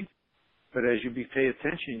breathe, but as you pay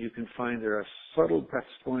attention, you can find there are subtle breaths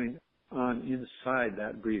going on inside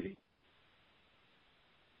that breathing.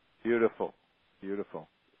 Beautiful, beautiful.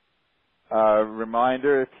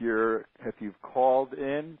 Reminder: if you've called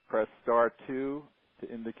in, press *2 to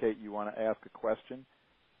indicate you want to ask a question.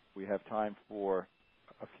 We have time for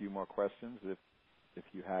a few more questions if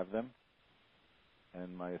you have them,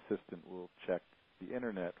 and my assistant will check the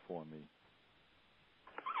internet for me.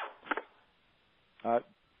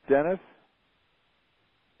 Dennis?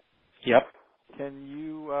 Yep. Can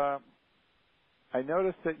you, I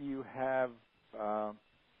noticed that you have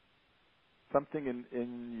something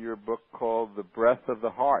in your book called The Breath of the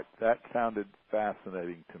Heart. That sounded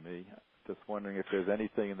fascinating to me. Just wondering if there's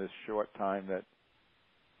anything in this short time that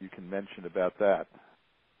you can mention about that.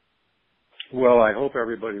 Well, I hope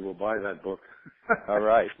everybody will buy that book. All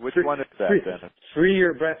right. Which one is that, Dennis? Free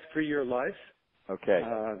your breath, free your life. Okay.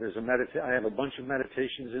 There's I have a bunch of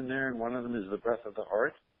meditations in there, and one of them is the breath of the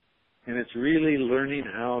heart. And it's really learning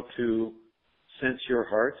how to sense your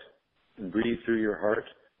heart and breathe through your heart.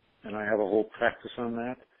 And I have a whole practice on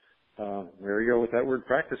that. There you go with that word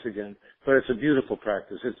practice again. But it's a beautiful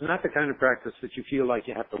practice. It's not the kind of practice that you feel like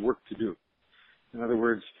you have to work to do. In other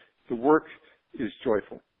words, the work is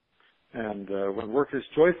joyful. And when work is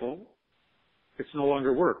joyful, it's no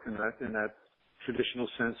longer work in that traditional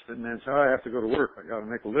sense that men say, oh, I have to go to work. I got to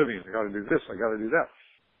make a living. I got to do this. I got to do that.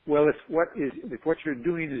 Well, if what you're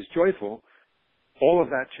doing is joyful, all of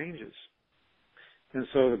that changes. And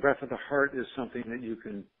so the breath of the heart is something that you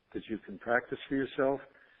can practice for yourself,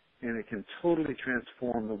 and it can totally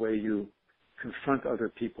transform the way you confront other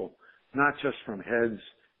people, not just from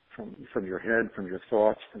your head, from your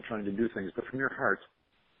thoughts, from trying to do things, but from your heart,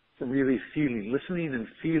 from really listening and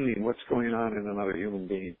feeling what's going on in another human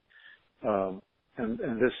being.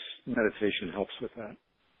 And this meditation helps with that.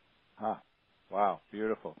 Huh. Wow,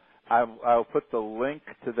 beautiful. I'll put the link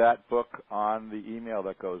to that book on the email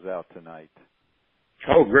that goes out tonight.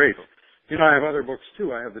 Oh, great. I have other books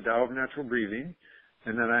too. I have The Tao of Natural Breathing,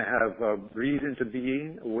 and then I have Breathe into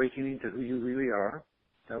Being, Awakening to Who You Really Are.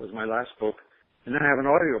 That was my last book. And then I have an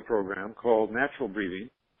audio program called Natural Breathing,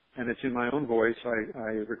 and it's in my own voice.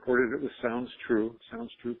 I recorded it with Sounds True.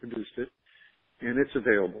 Sounds True produced it, and it's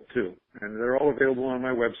available too. And they're all available on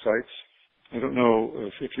my websites. I don't know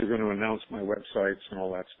if you're going to announce my websites and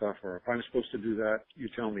all that stuff, or if I'm supposed to do that. You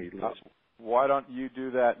tell me, Liz. Why don't you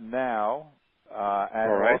do that now?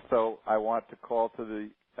 And all right. Also, I want to call to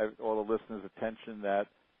all the listeners' attention that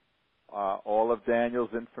all of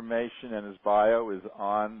Daniel's information and his bio is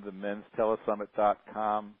on the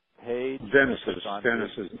menstelesummit.com page. Dennis's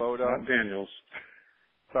photo. Not Daniel's.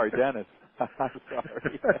 Sorry, Dennis. I'm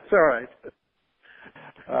sorry. That's all right.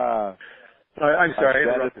 I'm sorry.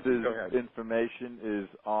 Dennis's information is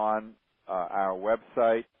on our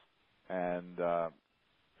website, and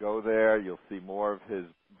go there. You'll see more of his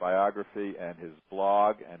biography and his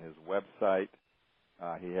blog and his website.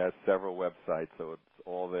 He has several websites, so it's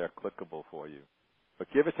all there clickable for you. But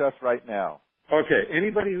give it to us right now. Okay.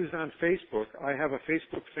 Anybody who's on Facebook, I have a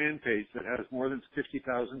Facebook fan page that has more than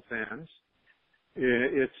 50,000 fans.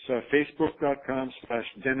 It's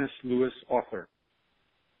facebook.com/Dennis Lewis Author.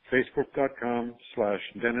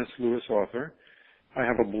 Facebook.com/Dennis Lewis Author. I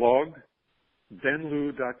have a blog,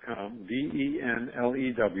 denlew.com,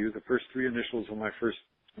 DENLEW, the first three initials of my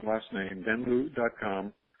last name,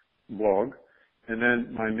 denlew.com blog. And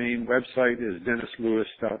then my main website is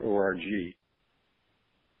dennislewis.org.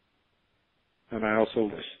 And I also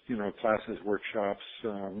list, classes, workshops,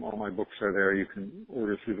 all my books are there. You can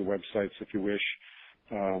order through the websites if you wish,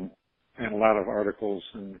 and a lot of articles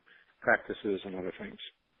and practices and other things.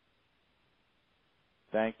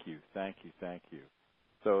 Thank you.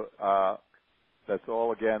 So that's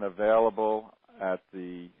all, again, available at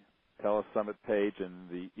the Telesummit page, and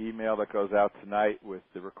the email that goes out tonight with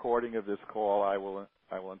the recording of this call, I will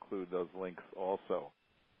include those links also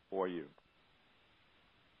for you.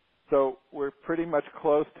 So we're pretty much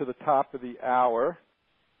close to the top of the hour,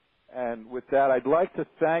 and with that, I'd like to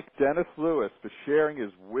thank Dennis Lewis for sharing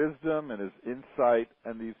his wisdom and his insight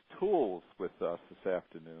and these tools with us this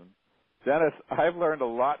afternoon. Dennis, I've learned a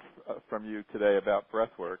lot from you today about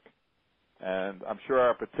breathwork, and I'm sure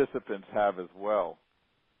our participants have as well.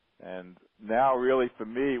 And now really for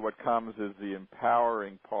me what comes is the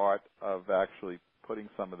empowering part of actually putting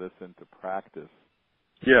some of this into practice.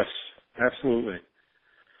 Yes, absolutely.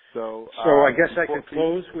 So I guess I can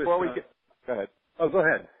close with... Go ahead. Oh, go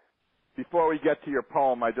ahead. Before we get to your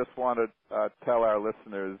poem, I just want to tell our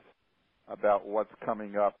listeners about what's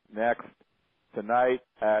coming up next. Tonight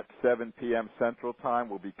at 7 p.m. Central Time,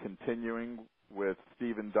 we'll be continuing with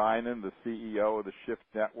Stephen Dinan, the CEO of the Shift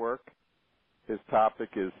Network. His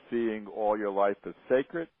topic is Seeing All Your Life as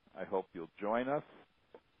Sacred. I hope you'll join us.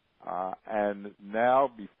 And now,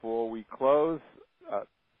 before we close,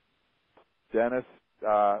 Dennis,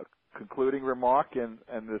 concluding remark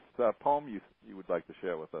and this poem you would like to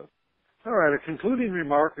share with us. All right. A concluding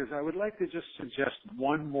remark is I would like to just suggest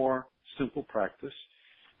one more simple practice.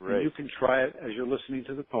 Great. And you can try it as you're listening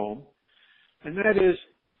to the poem. And that is,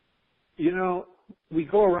 we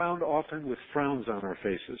go around often with frowns on our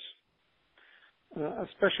faces.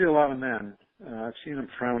 Especially a lot of men. I've seen them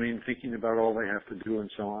frowning, thinking about all they have to do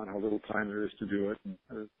and so on, how little time there is to do it.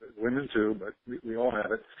 And, women too, but we all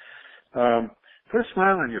have it. Put a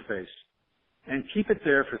smile on your face and keep it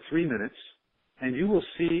there for 3 minutes, and you will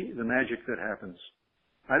see the magic that happens.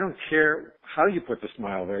 I don't care how you put the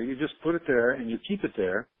smile there. You just put it there and you keep it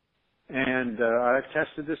there, And I've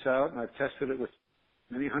tested this out, and I've tested it with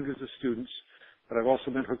many hundreds of students, but I've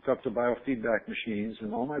also been hooked up to biofeedback machines,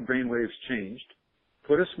 and all my brain waves changed.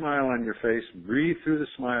 Put a smile on your face, breathe through the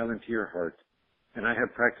smile into your heart. And I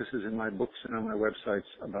have practices in my books and on my websites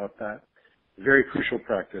about that. Very crucial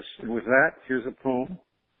practice. And with that, here's a poem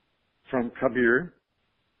from Kabir,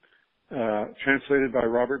 translated by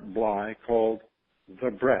Robert Bly, called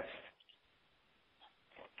The Breath.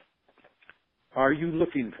 Are you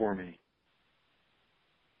looking for me?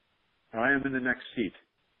 I am in the next seat.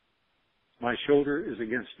 My shoulder is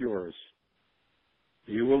against yours.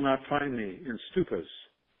 You will not find me in stupas,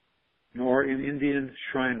 nor in Indian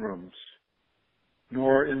shrine rooms,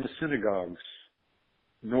 nor in the synagogues,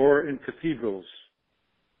 nor in cathedrals,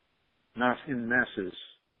 not in masses,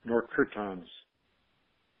 nor kirtans,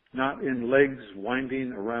 not in legs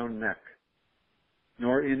winding around neck,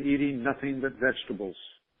 nor in eating nothing but vegetables.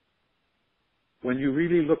 When you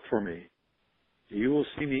really look for me, you will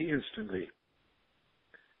see me instantly.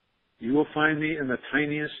 You will find me in the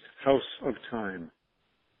tiniest house of time.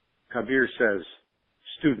 Kabir says,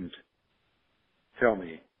 student, tell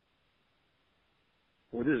me,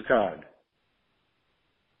 what is God?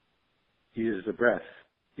 He is the breath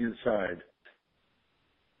inside.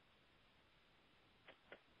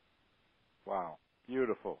 Wow.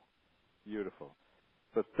 Beautiful. Beautiful.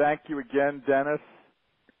 So thank you again, Dennis.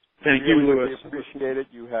 Thank you, Really Louis. appreciate it.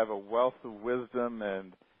 You have a wealth of wisdom,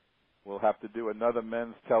 and we'll have to do another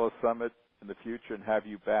Men's Telesummit in the future and have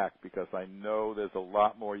you back, because I know there's a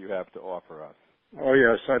lot more you have to offer us. Oh,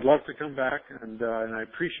 yes. I'd love to come back, and I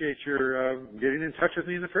appreciate your getting in touch with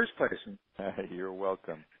me in the first place. You're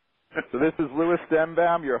welcome. So this is Louis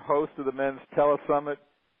Dembaum, your host of the Men's Telesummit,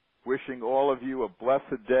 wishing all of you a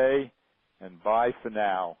blessed day, and bye for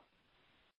now.